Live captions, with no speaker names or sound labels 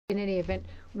In any event,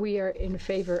 we are in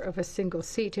favour of a single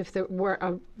seat if there were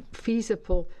a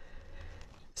feasible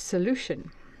solution.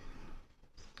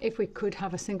 If we could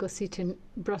have a single seat in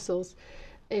Brussels,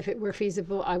 if it were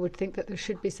feasible, I would think that there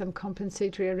should be some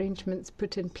compensatory arrangements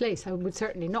put in place. I would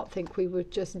certainly not think we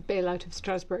would just bail out of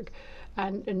Strasbourg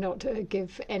and not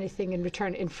give anything in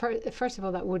return. First of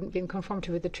all, that wouldn't be in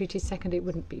conformity with the treaty. Secondly, it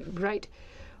wouldn't be right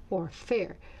or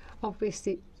fair.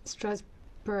 Obviously,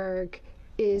 Strasbourg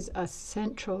is a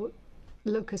central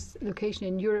location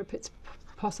in Europe. It's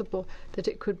possible that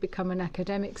it could become an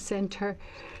academic centre.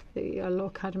 The Law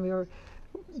Academy or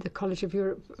the College of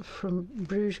Europe from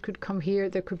Bruges could come here.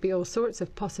 There could be all sorts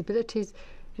of possibilities.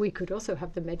 We could also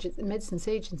have the Medicines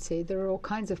Agency. There are all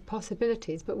kinds of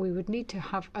possibilities, but we would need to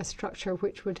have a structure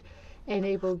which would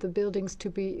enable the buildings to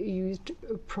be used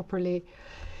properly,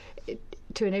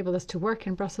 to enable us to work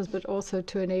in Brussels, but also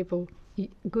to enable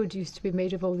good use to be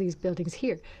made of all these buildings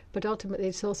here. But ultimately,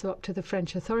 it's also up to the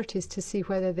French authorities to see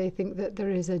whether they think that there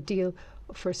is a deal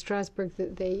for Strasbourg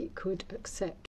that they could accept.